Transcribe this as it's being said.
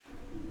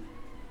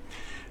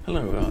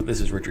Hello,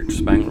 this is Richard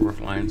Spangler with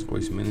Lions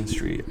Voice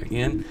Ministry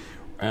again.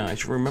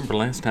 As you remember,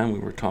 last time we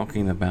were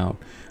talking about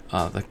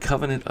the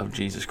covenant of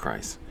Jesus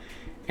Christ,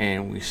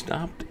 and we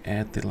stopped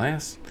at the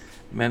last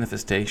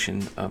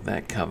manifestation of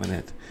that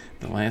covenant,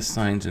 the last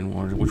signs and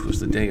wonders, which was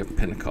the day of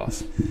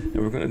Pentecost. And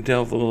we're going to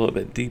delve a little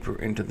bit deeper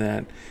into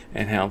that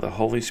and how the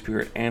Holy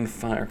Spirit and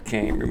fire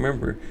came.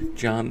 Remember,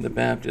 John the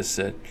Baptist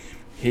said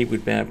he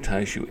would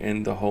baptize you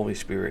in the Holy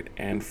Spirit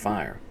and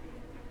fire.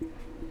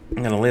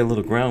 I'm going to lay a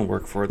little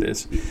groundwork for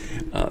this.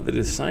 The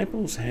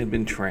disciples had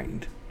been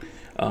trained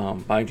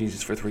by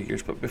Jesus for 3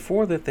 years, but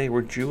before that they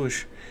were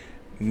Jewish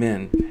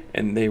men,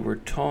 and they were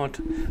taught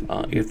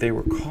if they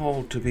were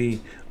called to be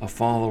a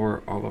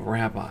follower of a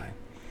rabbi,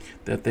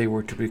 that they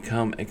were to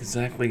become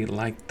exactly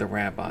like the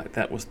rabbi.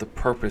 That was the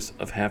purpose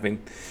of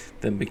having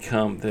them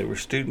become. They were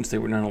students. They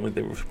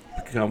were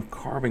become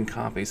carbon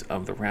copies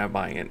of the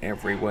rabbi in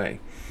every way.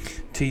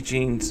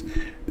 Teachings,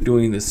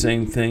 doing the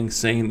same thing,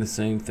 saying the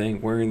same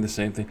thing, wearing the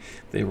same thing.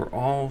 They were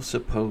all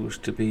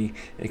supposed to be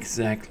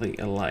exactly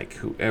alike,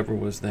 whoever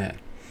was that.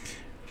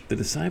 The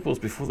disciples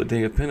before the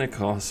day of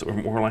Pentecost were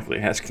more likely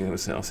asking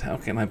themselves, how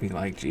can I be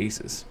like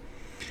Jesus?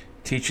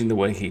 Teaching the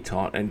way he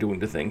taught and doing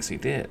the things he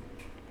did.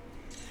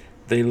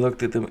 They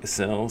looked at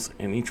themselves,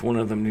 and each one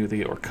of them knew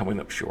they were coming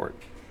up short.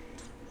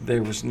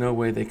 There was no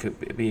way they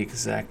could be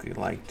exactly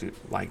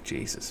like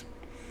Jesus.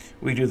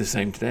 We do the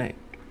same today.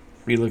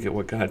 We look at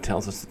what God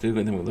tells us to do,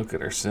 and then we look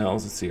at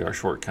ourselves and see our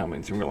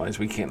shortcomings and realize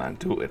we cannot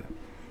do it.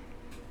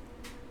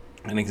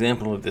 An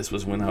example of this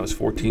was when I was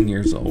 14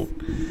 years old.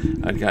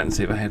 I'd gotten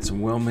saved. I had some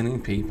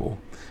well-meaning people.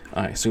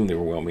 I assume they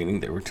were well-meaning.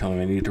 They were telling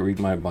me I needed to read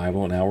my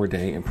Bible an hour a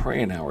day and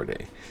pray an hour a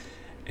day.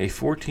 A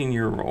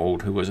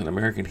 14-year-old who was an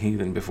American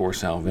heathen before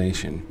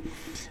salvation,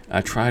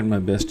 I tried my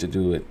best to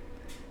do it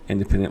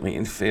independently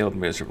and failed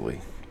miserably.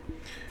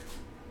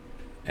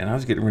 And I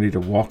was getting ready to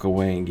walk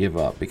away and give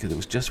up because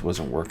it just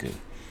wasn't working.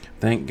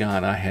 Thank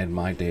God I had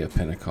my day of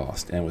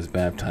Pentecost and was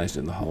baptized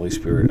in the Holy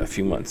Spirit a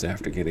few months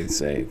after getting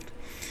saved,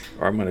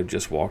 or I might have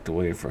just walked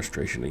away in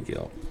frustration and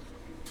guilt.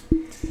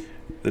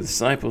 The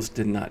disciples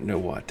did not know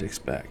what to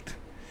expect.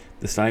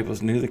 The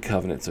disciples knew the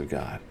covenants of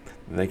God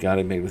that God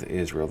had made with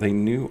Israel. They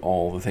knew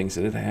all the things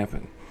that had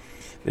happened.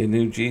 They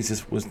knew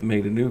Jesus was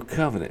made a new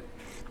covenant.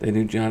 They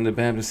knew John the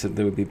Baptist said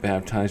they would be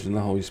baptized in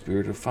the Holy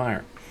Spirit of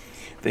fire.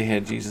 They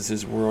had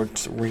Jesus'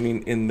 words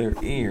ringing in their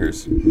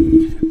ears,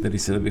 that he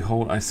said,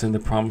 behold, I send the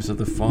promise of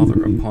the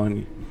Father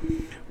upon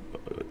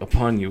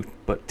you,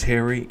 but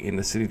tarry in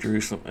the city of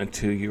Jerusalem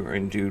until you are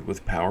endued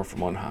with power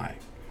from on high.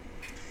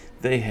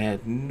 They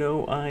had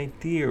no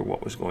idea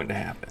what was going to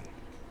happen.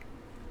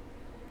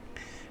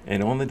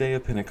 And on the day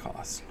of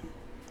Pentecost,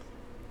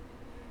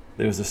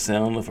 there was the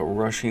sound of a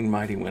rushing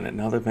mighty wind,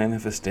 another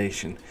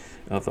manifestation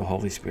of the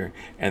Holy Spirit.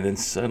 And then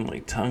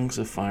suddenly tongues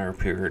of fire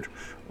appeared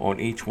on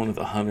each one of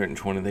the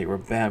 120. They were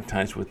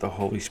baptized with the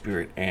Holy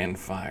Spirit and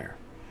fire.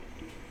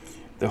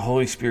 The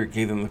Holy Spirit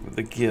gave them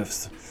the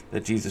gifts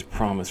that Jesus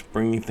promised,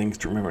 bringing things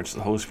to remembrance.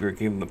 The Holy Spirit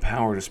gave them the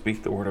power to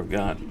speak the word of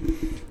God,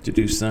 to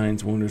do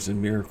signs, wonders,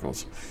 and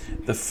miracles.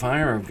 The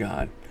fire of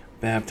God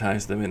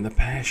baptized them in the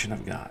passion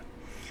of God.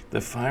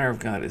 The fire of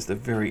God is the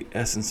very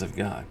essence of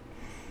God.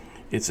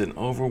 It's an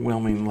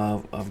overwhelming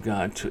love of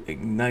God to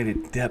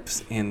ignite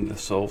depths in the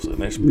souls of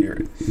their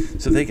spirit.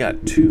 So they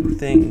got two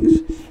things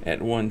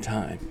at one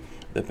time: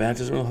 the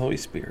baptism of the Holy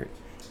Spirit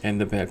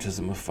and the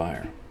baptism of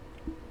fire.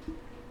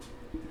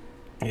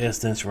 Yes,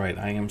 that's right.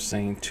 I am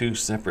saying two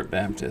separate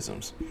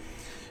baptisms.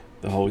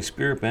 The Holy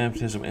Spirit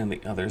baptism and the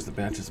other is the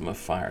baptism of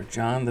fire.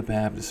 John the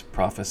Baptist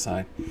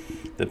prophesied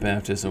the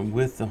baptism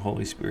with the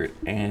Holy Spirit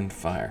and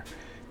fire.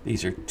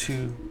 These are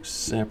two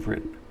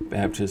separate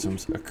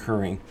baptisms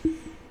occurring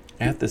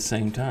at the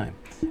same time.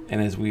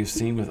 And as we've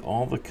seen with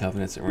all the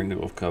covenants and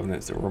renewal of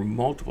covenants, there were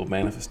multiple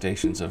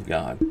manifestations of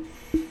God.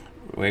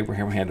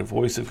 Abraham had the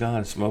voice of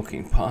God, a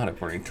smoking pot, a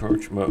burning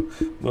torch.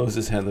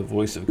 Moses had the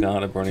voice of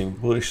God, a burning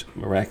bush,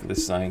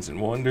 miraculous signs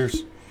and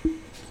wonders.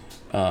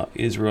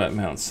 Israel at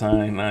Mount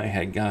Sinai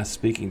had God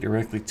speaking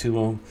directly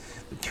to him.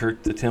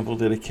 The temple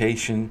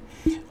dedication,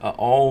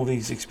 all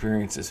these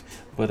experiences.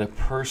 But a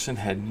person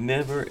had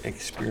never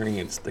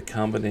experienced the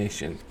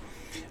combination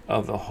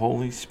of the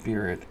Holy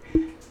Spirit,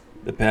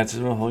 the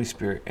baptism of the Holy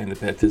Spirit, and the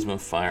baptism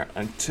of fire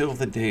until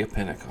the day of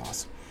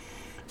Pentecost.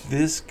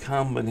 This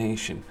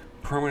combination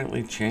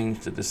permanently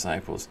changed the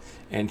disciples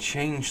and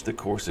changed the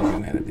course of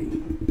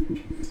humanity.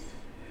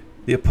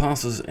 The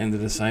apostles and the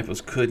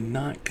disciples could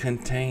not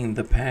contain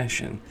the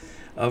passion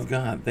of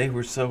God. They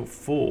were so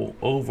full,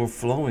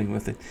 overflowing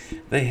with it.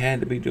 They had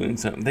to be doing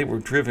something. They were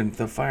driven.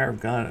 The fire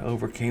of God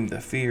overcame the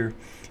fear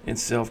and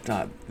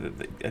self-doubt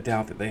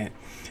that they had.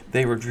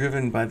 They were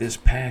driven by this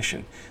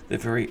passion, the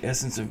very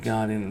essence of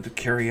God, in them to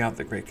carry out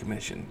the Great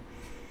Commission.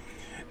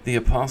 The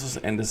apostles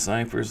and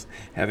disciples,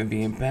 having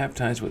been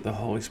baptized with the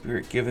Holy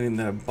Spirit, giving them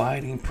the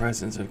abiding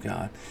presence of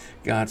God,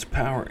 God's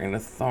power and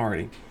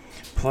authority,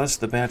 plus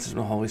the baptism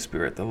of the Holy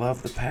Spirit, the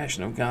love, the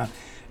passion of God,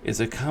 is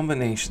a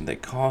combination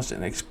that caused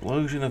an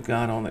explosion of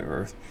God on the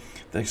earth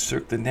that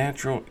shook the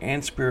natural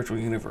and spiritual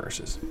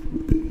universes.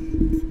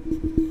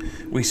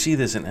 We see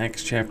this in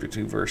Acts chapter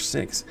 2, verse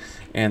 6.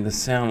 And the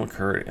sound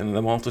occurred, and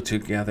the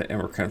multitude gathered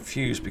and were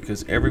confused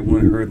because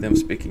everyone heard them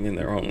speaking in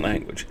their own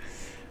language.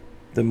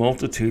 The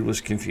multitude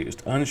was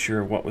confused, unsure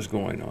of what was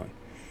going on.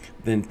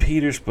 Then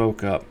Peter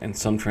spoke up, and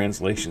some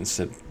translations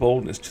said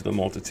boldness to the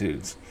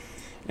multitudes,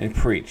 and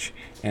preach.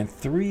 And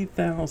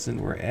 3,000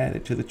 were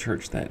added to the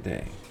church that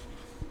day.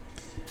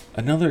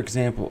 Another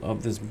example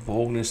of this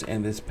boldness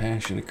and this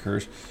passion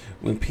occurs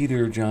when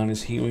Peter or John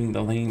is healing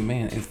the lame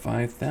man, and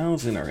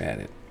 5,000 are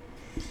added.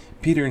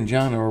 Peter and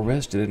John are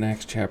arrested in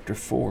Acts chapter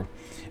 4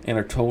 and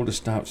are told to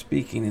stop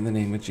speaking in the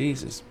name of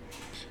Jesus.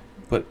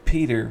 But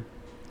Peter,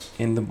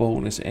 in the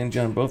boldness, and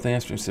John both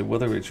answered and said,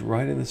 whether it's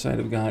right in the sight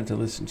of God to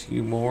listen to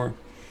you more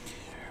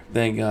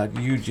than God,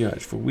 you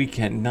judge, for we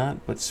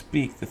cannot but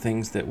speak the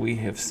things that we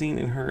have seen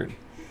and heard.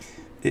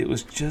 It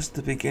was just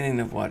the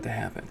beginning of what to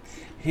happen.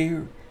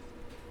 Here,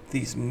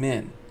 these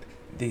men,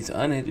 these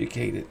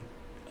uneducated,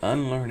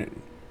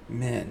 unlearned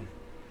men,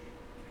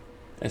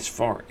 as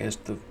far as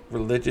the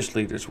religious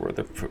leaders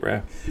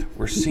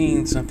were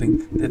seeing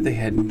something that they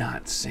had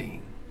not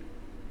seen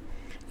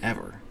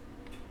ever.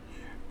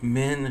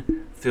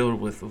 Men filled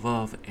with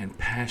love and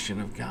passion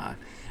of God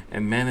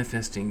and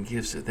manifesting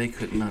gifts that they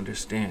couldn't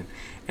understand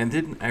and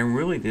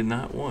really did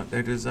not want.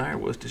 Their desire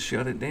was to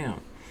shut it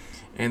down.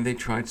 And they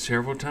tried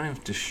several times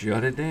to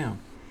shut it down.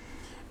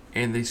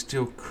 And they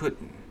still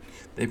couldn't.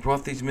 They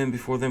brought these men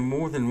before them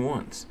more than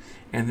once,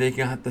 and they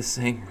got the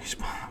same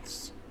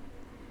response.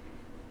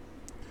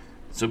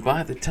 So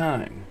by the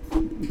time,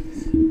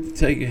 to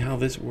tell you how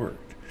this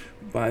worked,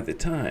 by the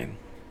time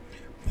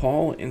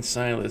Paul and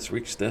Silas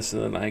reached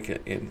Thessalonica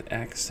in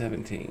Acts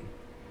 17,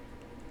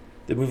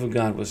 the move of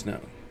God was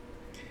known.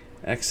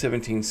 Acts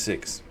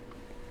 17:6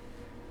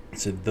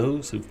 said,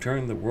 those who've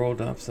turned the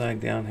world upside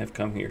down have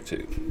come here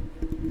too.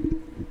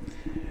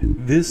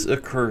 This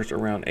occurs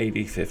around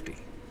AD 50.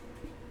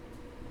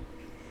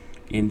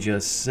 In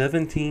just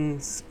 17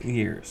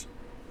 years,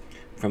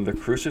 from the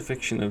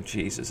crucifixion of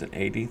Jesus in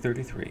AD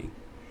 33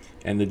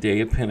 and the day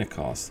of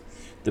Pentecost,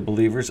 the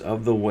believers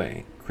of the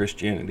way,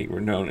 Christianity,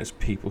 were known as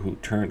people who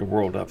turned the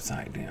world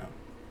upside down.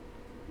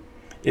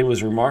 It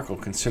was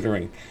remarkable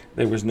considering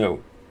there was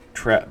no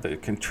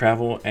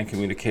travel and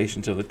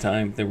communications of the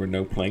time. There were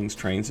no planes,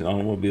 trains, and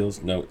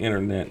automobiles, no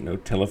internet, no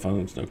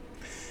telephones, no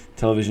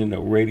television,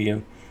 no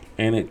radio,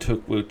 and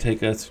would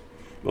take us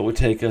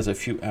a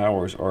few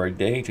hours or a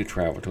day to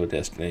travel to a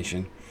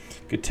destination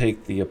could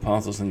take the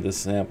apostles and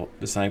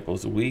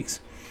disciples weeks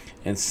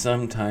and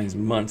sometimes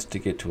months to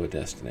get to a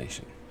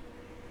destination.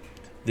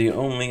 The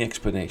only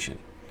explanation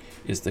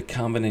is the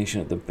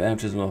combination of the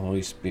baptism of the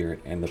Holy Spirit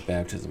and the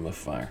baptism of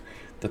fire,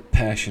 the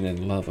passion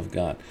and love of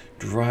God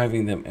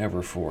driving them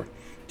ever forward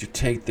to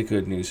take the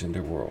good news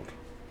into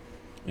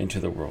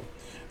the world.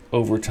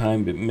 Over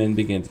time, men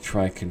began to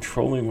try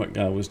controlling what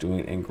God was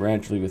doing, and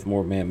gradually, with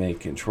more man-made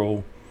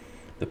control,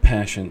 the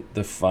passion,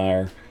 the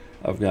fire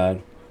of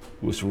God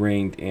was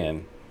reined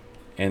in,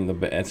 and the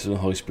baptism of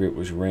the Holy Spirit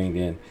was reined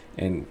in,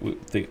 and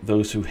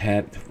those who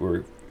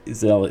were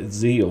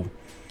zeal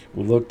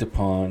were looked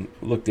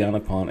down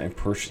upon, and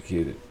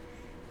persecuted,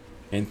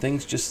 and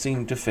things just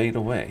seemed to fade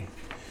away.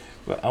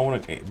 But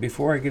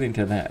before I get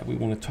into that, we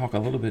want to talk a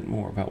little bit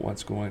more about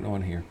what's going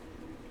on here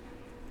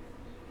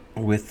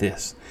with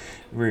this.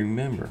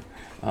 Remember,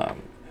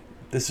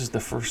 this is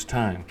the first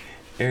time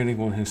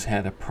anyone who's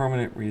had a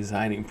permanent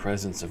residing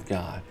presence of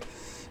God.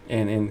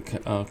 And in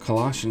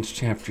Colossians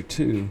chapter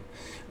 2,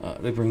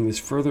 they bring this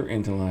further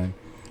into line.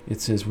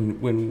 It says,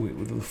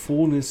 when the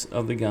fullness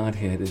of the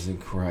Godhead is in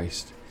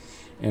Christ,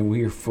 and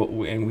we are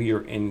fully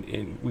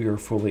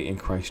in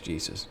Christ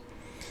Jesus.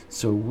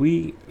 So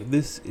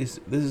this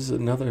is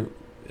another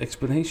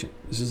explanation.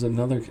 This is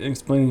another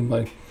explaining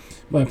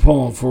by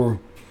Paul for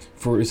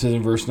it says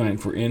in verse 9,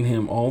 for in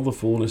him all the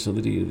fullness of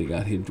the deity of the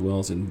Godhead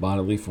dwells in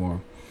bodily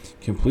form,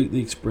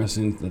 completely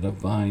expressing the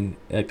divine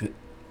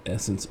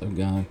essence of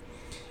God.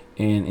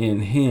 And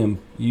in him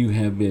you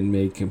have been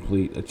made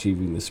complete,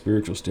 achieving the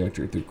spiritual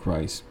stature through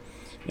Christ.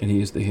 And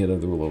he is the head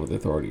of the rule over the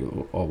authority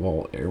of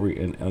all, every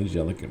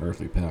angelic and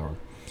earthly power.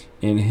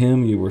 In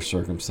him you were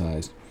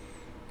circumcised,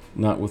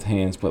 not with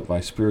hands, but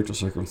by spiritual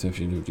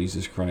circumcision of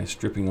Jesus Christ,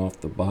 stripping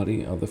off the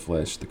body of the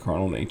flesh, the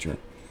carnal nature,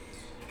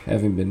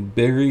 having been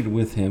buried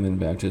with him in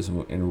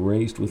baptism and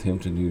raised with him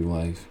to new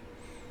life.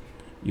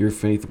 Your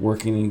faith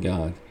working in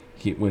God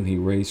when he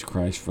raised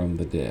Christ from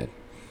the dead.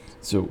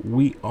 So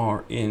we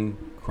are in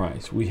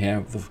Christ. We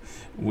have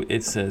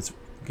it says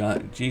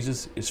God,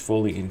 Jesus is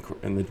fully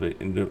in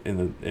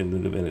the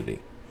divinity.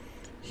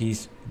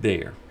 He's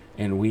there,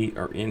 and we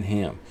are in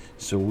him.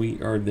 So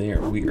we are there.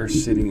 We are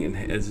sitting in,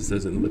 as it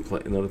says in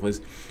another place,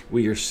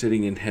 we are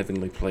sitting in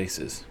heavenly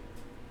places.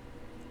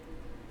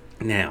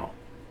 Now,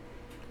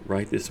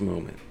 right this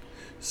moment.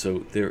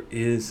 So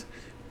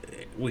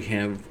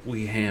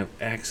we have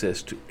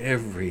access to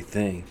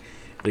everything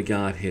the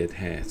Godhead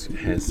has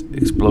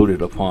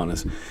exploded upon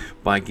us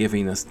by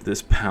giving us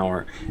this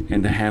power,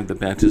 and to have the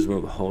baptism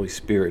of the Holy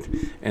Spirit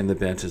and the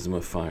baptism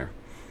of fire.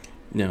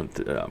 Now,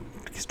 to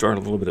start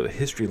a little bit of a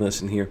history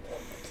lesson here,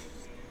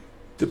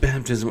 The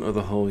baptism of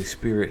the Holy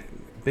Spirit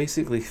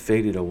basically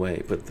faded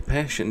away, but the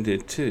passion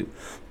did too.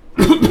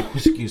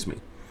 Excuse me.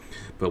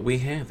 But we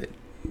have it.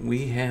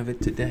 We have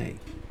it today.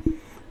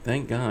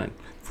 Thank God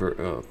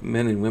for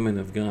men and women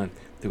of God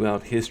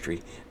throughout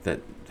history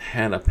that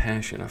had a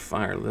passion, a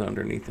fire lit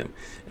underneath them.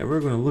 And we're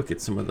going to look at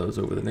some of those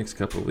over the next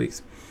couple of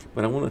weeks.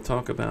 But I want to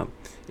talk about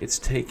it's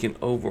taken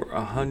over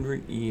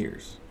 100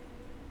 years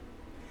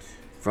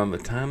from the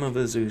time of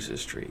Azusa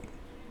Street,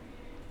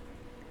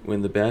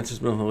 when the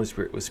baptism of the Holy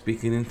Spirit was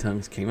speaking in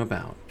tongues came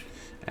about,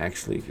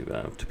 actually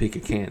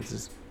Topeka,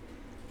 Kansas,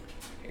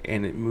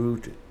 and it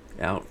moved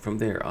out from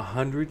there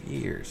 100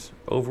 years,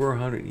 over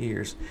 100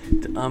 years,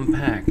 to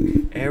unpack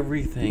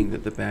everything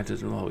that the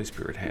baptism of the Holy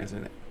Spirit has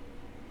in it.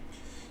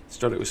 It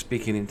started with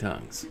speaking in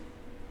tongues.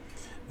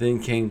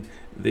 Then came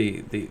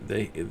the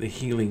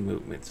healing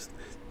movements,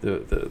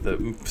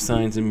 the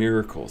signs and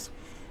miracles,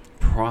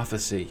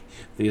 prophecy,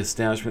 the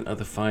establishment of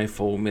the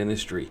fivefold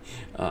ministry,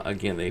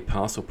 again, the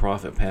apostle,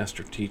 prophet,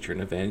 pastor, teacher,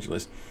 and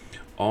evangelist.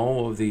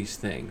 All of these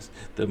things,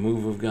 the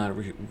move of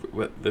God,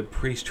 the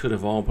priesthood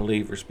of all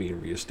believers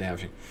being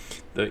reestablished,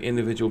 the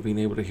individual being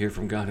able to hear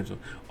from God himself,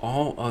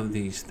 all of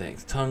these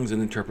things, tongues and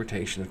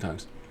interpretation of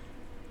tongues,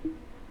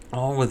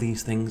 all of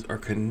these things are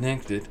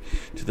connected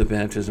to the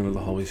baptism of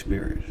the Holy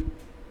Spirit.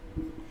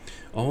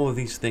 All of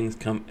these things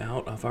come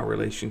out of our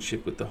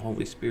relationship with the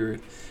Holy Spirit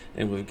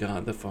and with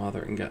God the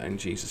Father and God and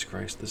Jesus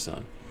Christ the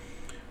Son.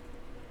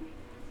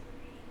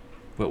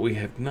 But we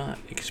have not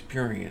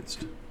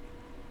experienced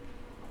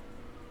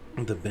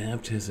the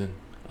baptism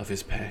of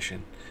his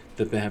passion,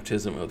 the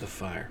baptism of the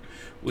fire.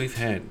 We've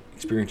had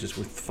experiences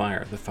with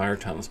fire, the fire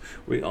tunnels.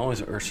 We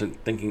always are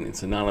thinking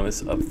it's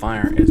synonymous of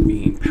fire as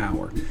being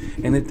power.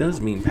 And it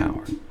does mean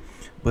power,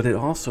 but it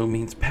also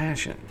means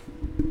passion.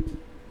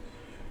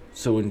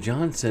 So when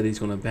John said he's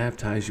going to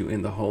baptize you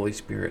in the Holy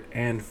Spirit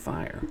and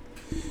fire,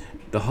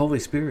 the Holy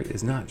Spirit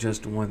is not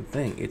just one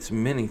thing. It's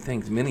many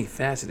things, many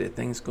faceted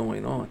things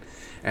going on.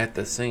 At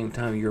the same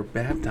time, you're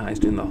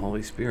baptized in the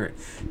Holy Spirit.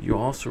 You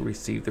also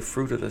receive the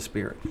fruit of the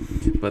Spirit.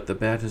 But the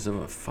baptism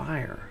of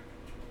fire,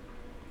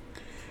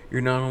 you're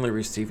not only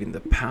receiving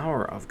the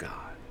power of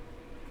God,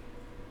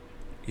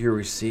 you're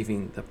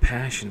receiving the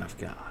passion of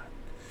God.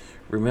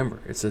 Remember,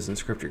 it says in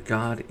Scripture,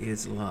 God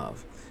is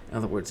love. In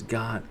other words,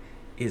 God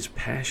is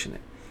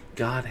passionate.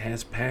 God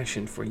has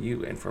passion for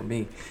you and for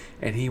me,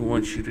 and he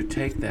wants you to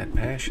take that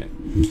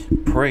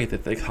passion. Pray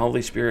that the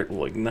Holy Spirit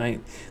will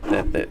ignite,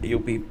 that you'll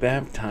be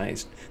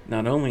baptized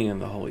not only in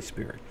the Holy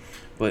Spirit,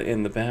 but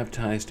in the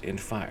baptized in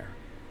fire.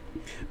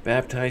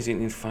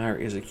 Baptizing in fire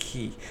is a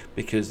key,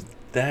 because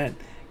that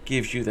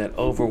gives you that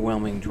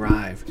overwhelming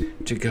drive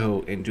to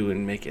go and do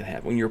and make it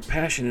happen. When you're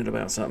passionate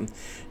about something,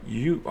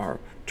 you are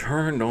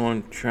turned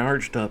on,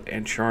 charged up,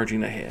 and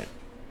charging ahead.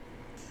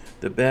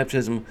 The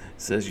baptism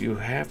says you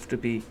have to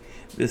be,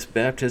 this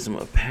baptism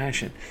of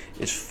passion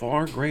is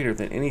far greater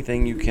than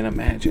anything you can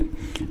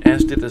imagine.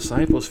 As the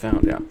disciples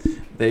found out,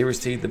 they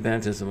received the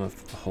baptism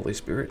of the Holy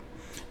Spirit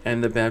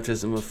and the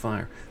baptism of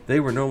fire.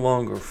 They were no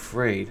longer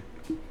afraid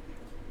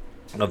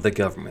of the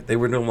government. They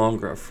were no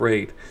longer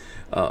afraid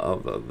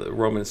of the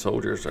Roman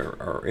soldiers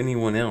or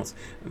anyone else.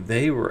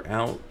 They were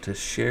out to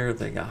share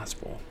the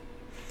gospel.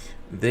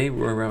 They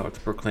were out to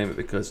proclaim it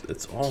because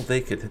it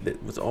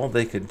was all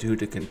they could do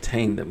to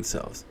contain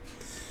themselves.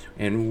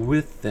 And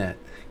with that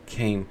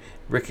came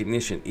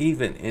recognition,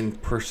 even in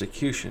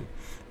persecution,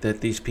 that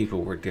these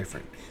people were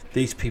different.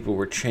 These people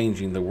were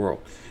changing the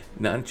world,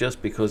 not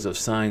just because of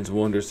signs,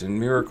 wonders, and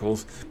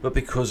miracles, but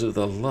because of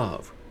the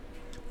love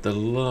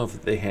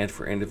they had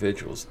for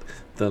individuals.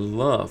 The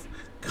love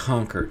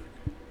conquered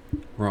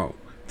Rome.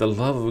 The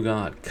love of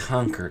God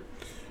conquered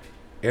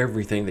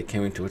everything that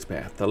came into its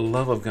path. The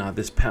love of God,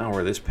 this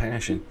power, this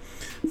passion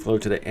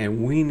flowed today.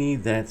 And we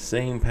need that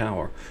same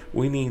power.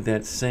 We need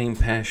that same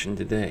passion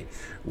today.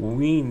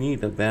 We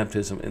need the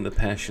baptism in the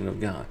passion of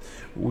God.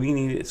 We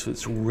need it so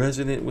it's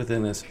resident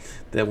within us,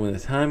 that when the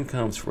time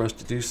comes for us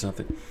to do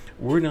something,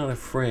 we're not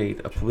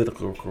afraid of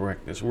political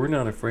correctness. We're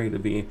not afraid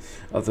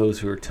of those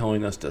who are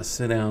telling us to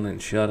sit down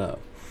and shut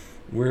up.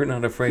 We're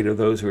not afraid of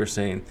those who are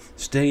saying,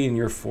 stay in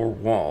your four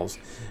walls,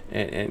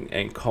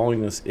 and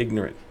calling us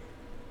ignorant,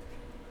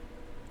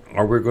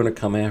 or we're going to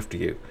come after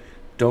you.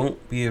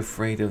 Don't be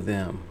afraid of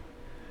them.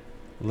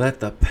 Let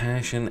the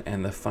passion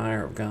and the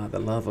fire of God, the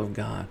love of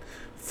God,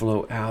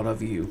 flow out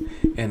of you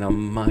in a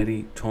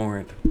mighty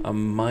torrent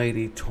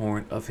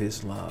of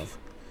his love.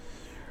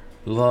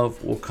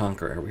 Love will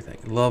conquer everything.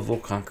 Love will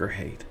conquer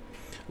hate.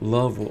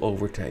 Love will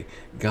overtake.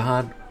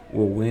 God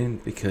will win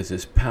because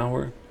his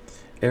power,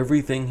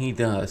 everything he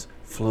does,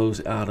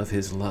 flows out of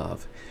his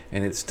love.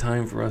 And it's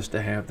time for us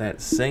to have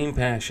that same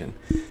passion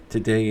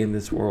today in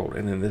this world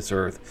and in this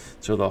earth.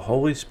 So the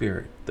Holy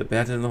Spirit, the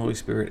baptism of the Holy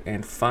Spirit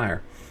and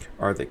fire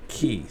are the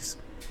keys.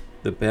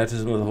 The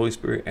baptism of the Holy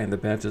Spirit and the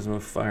baptism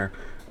of fire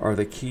are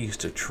the keys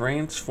to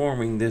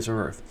transforming this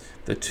earth.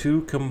 The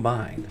two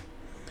combined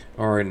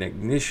are an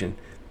ignition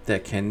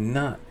that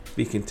cannot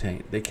be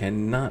contained. They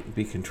cannot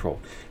be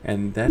controlled.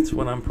 And that's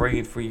what I'm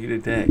praying for you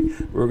today.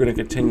 We're going to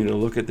continue to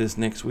look at this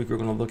next week. We're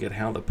going to look at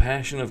how the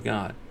passion of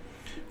God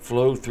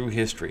flowed through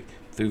history,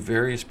 through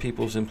various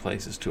peoples and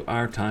places to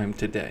our time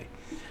today.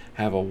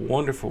 Have a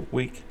wonderful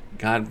week.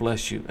 God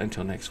bless you.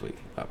 Until next week.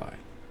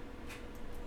 Bye-bye.